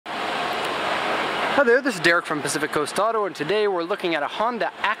Hi there, this is Derek from Pacific Coast Auto, and today we're looking at a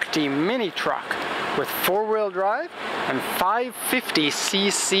Honda Acty mini truck with 4-wheel drive and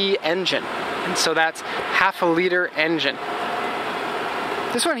 550cc engine. And so that's half-a-liter engine.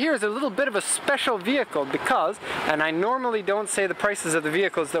 This one here is a little bit of a special vehicle because, and I normally don't say the prices of the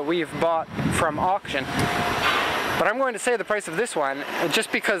vehicles that we've bought from auction, but I'm going to say the price of this one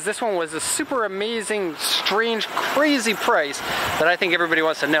just because this one was a super amazing, strange, crazy price that I think everybody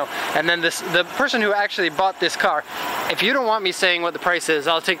wants to know. And then the person who actually bought this car, if you don't want me saying what the price is,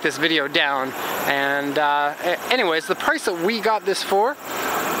 I'll take this video down. And anyways, the price that we got this for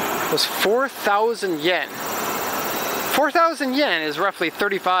was 4,000 yen. 4,000 yen is roughly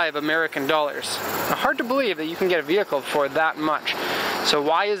 35 American dollars. Now, hard to believe that you can get a vehicle for that much. So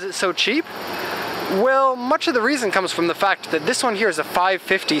why is it so cheap? Well, much of the reason comes from the fact that this one here is a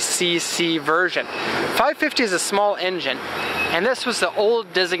 550cc version. 550 is a small engine, and this was the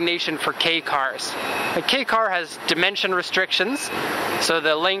old designation for Kei cars. A Kei car has dimension restrictions, so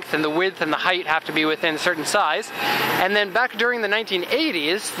the length and the width and the height have to be within a certain size. And then back during the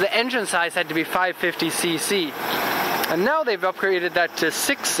 1980s, the engine size had to be 550cc. And now they've upgraded that to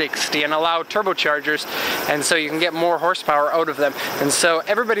 660 and allowed turbochargers, and so you can get more horsepower out of them. And so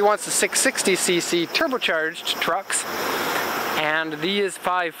everybody wants the 660cc turbocharged trucks, and these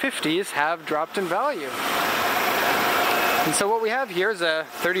 550s have dropped in value. And so what we have here is a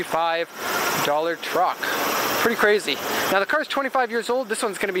 $35 truck. Pretty crazy. Now the car's 25 years old. This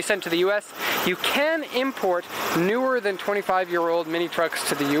one's going to be sent to the US. You can import newer than 25-year-old mini trucks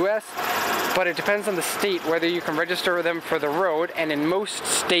to the US, but it depends on the state whether you can register them for the road, and in most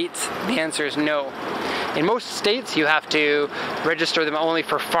states the answer is no. In most states you have to register them only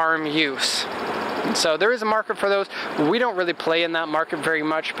for farm use. So there is a market for those. We don't really play in that market very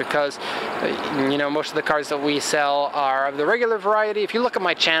much because, you know, most of the cars that we sell are of the regular variety. If you look at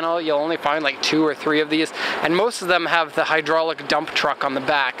my channel, you'll only find like 2 or 3 of these, and most of them have the hydraulic dump truck on the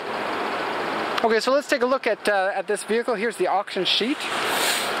back. Okay, so let's take a look at this vehicle. Here's the auction sheet,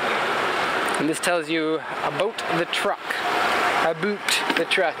 and this tells you about the truck.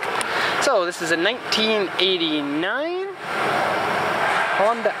 So this is a 1989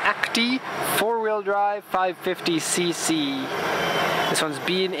 Honda Acty 4-wheel drive 550cc. This one's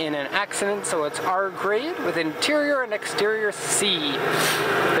been in an accident, so it's R grade with interior and exterior C.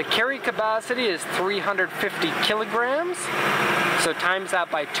 The carry capacity is 350 kilograms, so times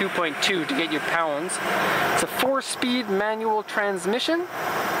that by 2.2 to get your pounds. It's a 4-speed manual transmission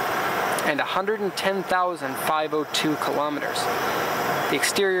and 110,502 kilometers. The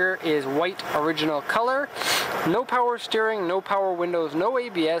exterior is white original color, no power steering, no power windows, no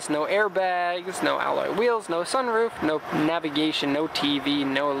ABS, no airbags, no alloy wheels, no sunroof, no navigation, no TV,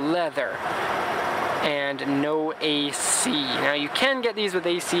 no leather, and no AC. Now you can get these with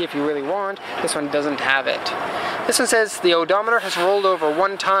AC if you really want. This one doesn't have it. This one says the odometer has rolled over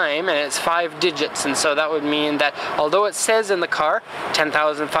 1 time and it's 5 digits, and so that would mean that although it says in the car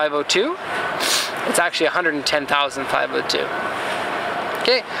 10,502, it's actually 110,502.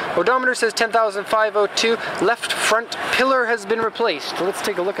 Okay, odometer says 10,502. Left front pillar has been replaced. Let's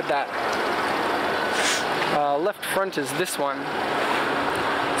take a look at that. Left front is this one.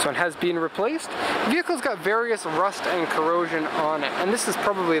 This one has been replaced. The vehicle's got various rust and corrosion on it, and this is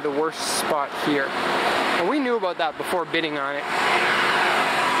probably the worst spot here. And we knew about that before bidding on it.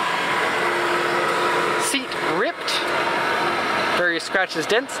 Seat ripped. Various scratches,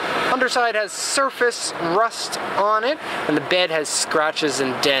 dents. Underside has surface rust on it, and the bed has scratches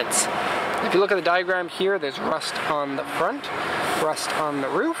and dents. If you look at the diagram here, there's rust on the front, rust on the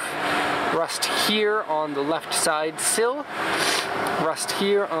roof, rust here on the left side sill, rust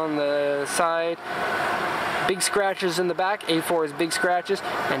here on the side, big scratches in the back. A4 is big scratches,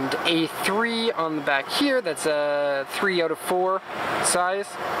 and A3 on the back here. That's a 3 out of 4 size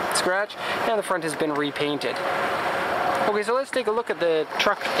scratch, and the front has been repainted. Okay, so let's take a look at the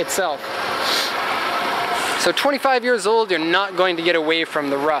truck itself. So 25 years old, you're not going to get away from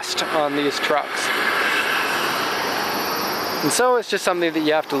the rust on these trucks. And so it's just something that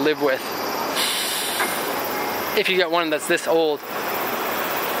you have to live with if you get one that's this old.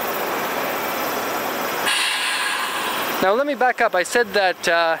 Now let me back up. I said that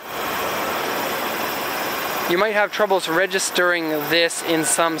you might have troubles registering this in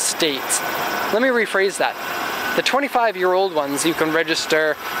some states. Let me rephrase that. The 25-year-old ones you can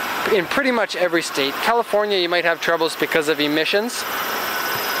register in pretty much every state. California, you might have troubles because of emissions.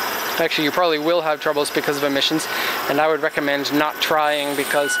 Actually, you probably will have troubles because of emissions, and I would recommend not trying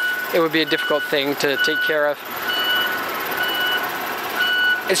because it would be a difficult thing to take care of.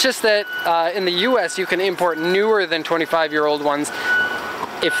 It's just that in the US you can import newer than 25-year-old ones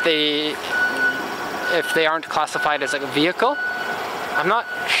if they if they aren't classified as like a vehicle. I'm not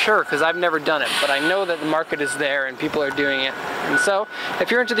sure because I've never done it, but I know that the market is there and people are doing it. And so if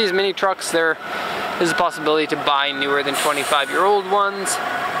you're into these mini trucks, there is a possibility to buy newer than 25-year-old ones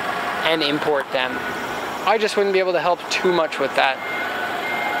and import them. I just wouldn't be able to help too much with that.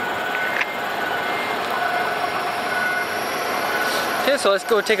 Okay, so let's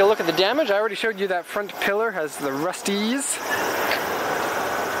go take a look at the damage. I already showed you that front pillar has the rusties.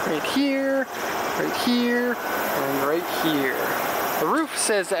 Right here, and right here. The roof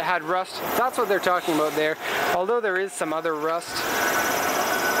says it had rust. That's what they're talking about there. Although there is some other rust,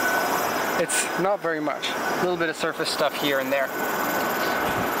 it's not very much. A little bit of surface stuff here and there.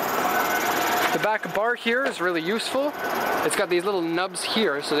 The back bar here is really useful. It's got these little nubs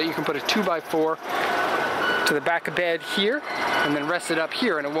here so that you can put a 2x4 to the back of bed here and then rest it up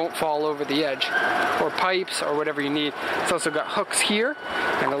here and it won't fall over the edge, or pipes or whatever you need. It's also got hooks here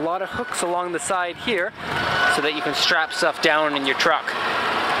and a lot of hooks along the side here so that you can strap stuff down in your truck.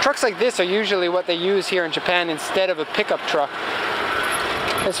 Trucks like this are usually what they use here in Japan instead of a pickup truck.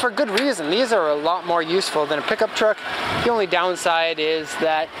 It's for good reason. These are a lot more useful than a pickup truck. The only downside is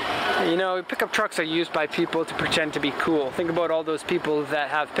that, you know, pickup trucks are used by people to pretend to be cool. Think about all those people that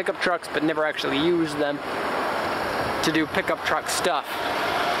have pickup trucks but never actually use them to do pickup truck stuff.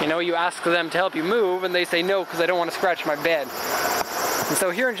 You know, you ask them to help you move and they say no because I don't want to scratch my bed. And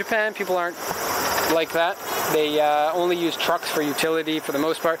so here in Japan, people aren't like that. They only use trucks for utility for the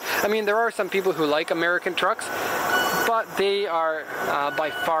most part. I mean, there are some people who like American trucks, but they are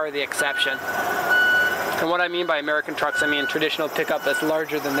by far the exception. And what I mean by American trucks, I mean traditional pickup that's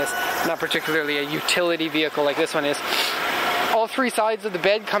larger than this, not particularly a utility vehicle like this one is. All three sides of the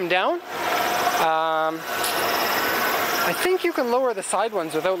bed come down. I think you can lower the side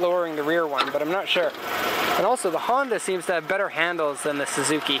ones without lowering the rear one, but I'm not sure. And also the Honda seems to have better handles than the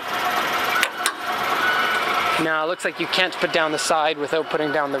Suzuki. Now it looks like you can't put down the side without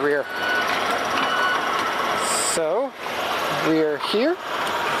putting down the rear. So, rear here.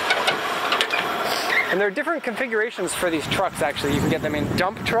 And there are different configurations for these trucks actually. You can get them in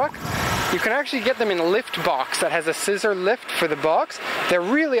dump truck. You can actually get them in a lift box that has a scissor lift for the box. They're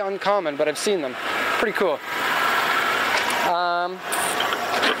really uncommon, but I've seen them. Pretty cool.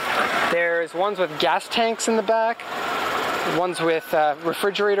 There's ones with gas tanks in the back, ones with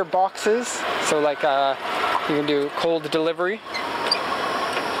refrigerator boxes, so like you can do cold delivery.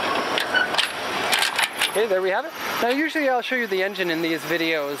 Okay, there we have it. Now usually I'll show you the engine in these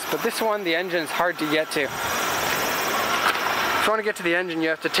videos, but this one, the engine's hard to get to. If you want to get to the engine, you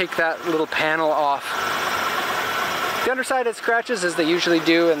have to take that little panel off. The underside has scratches, as they usually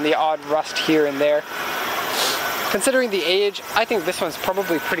do, and the odd rust here and there. Considering the age, I think this one's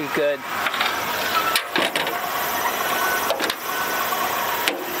probably pretty good.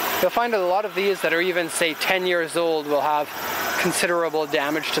 You'll find that a lot of these that are even, say, 10 years old will have considerable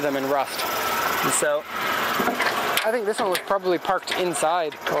damage to them and rust. And so, I think this one was probably parked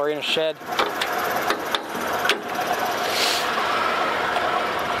inside or in a shed.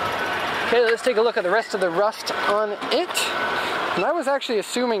 Okay, let's take a look at the rest of the rust on it. And I was actually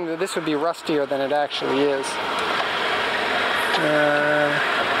assuming that this would be rustier than it actually is.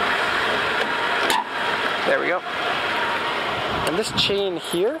 There we go. And this chain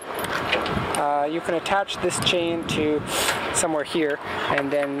here, you can attach this chain to somewhere here, and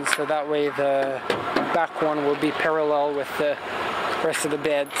then so that way the back one will be parallel with the rest of the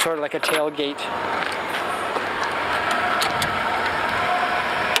bed, sort of like a tailgate.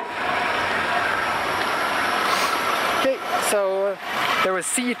 Okay, so there was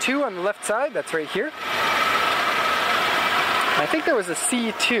C2 on the left side, that's right here. I think there was a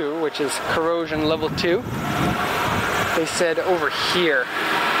C2, which is corrosion level 2. They said over here.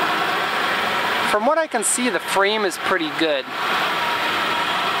 From what I can see, the frame is pretty good.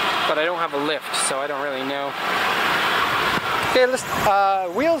 But I don't have a lift, so I don't really know. Okay,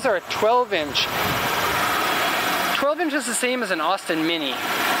 wheels are a 12-inch. 12-inch is the same as an Austin Mini.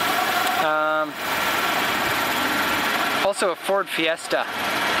 Also a Ford Fiesta.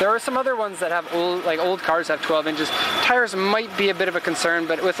 There are some other ones that have old cars have 12 inches. Tires might be a bit of a concern,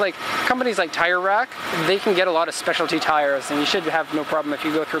 but with companies like Tire Rack, they can get a lot of specialty tires, and you should have no problem if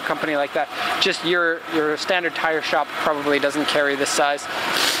you go through a company like that. Just your standard tire shop probably doesn't carry this size.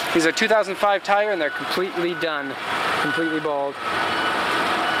 These are 2005 tire, and they're completely done, completely bald.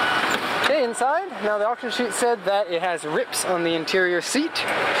 Okay, inside, now the auction sheet said that it has rips on the interior seat,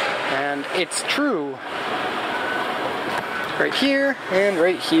 and it's true. Right here and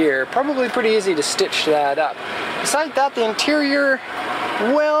right here. Probably pretty easy to stitch that up. Besides that, the interior,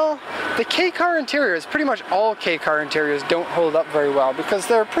 well, the Kei car interiors, pretty much all Kei car interiors don't hold up very well because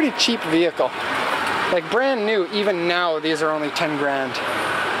they're a pretty cheap vehicle. Like brand new, even now, these are only 10 grand.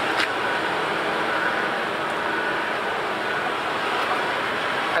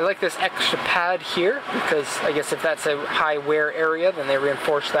 I like this extra pad here because I guess if that's a high wear area, then they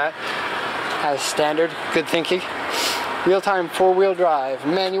reinforce that as standard. Good thinking. Real-time 4-wheel drive,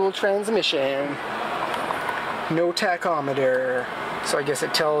 manual transmission, no tachometer. So I guess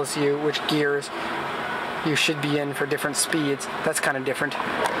it tells you which gears you should be in for different speeds. That's kind of different.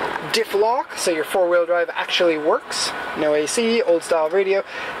 Diff lock, so your 4-wheel drive actually works. No AC, old style radio.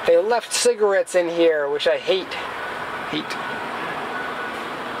 They left cigarettes in here, which I hate.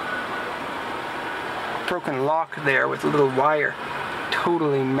 Broken lock there with a little wire.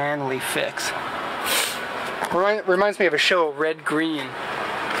 Totally manly fix. Reminds me of a show, Red Green,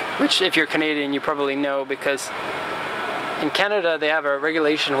 which if you're Canadian you probably know, because in Canada they have a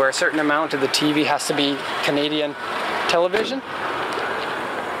regulation where a certain amount of the TV has to be Canadian television.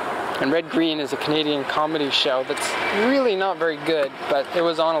 And Red Green is a Canadian comedy show that's really not very good, but it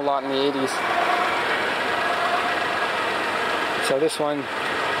was on a lot in the 80s. So this one,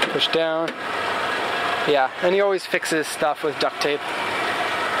 push down. Yeah, and he always fixes stuff with duct tape.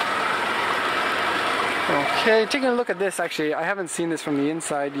 Okay, taking a look at this, actually, I haven't seen this from the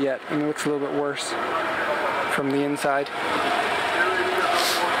inside yet, and it looks a little bit worse from the inside.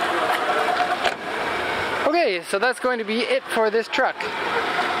 Okay, so that's going to be it for this truck.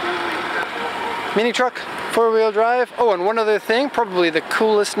 Mini truck, 4-wheel drive. Oh, and one other thing, probably the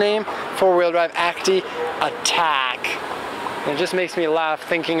coolest name, 4-wheel drive Acty, Attack. And it just makes me laugh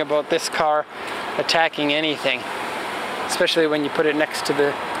thinking about this car attacking anything, especially when you put it next to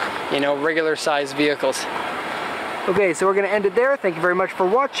the, you know, regular size vehicles. Okay, so we're going to end it there. Thank you very much for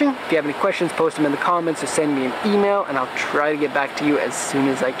watching. If you have any questions, post them in the comments or send me an email and I'll try to get back to you as soon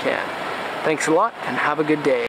as I can. Thanks a lot and have a good day.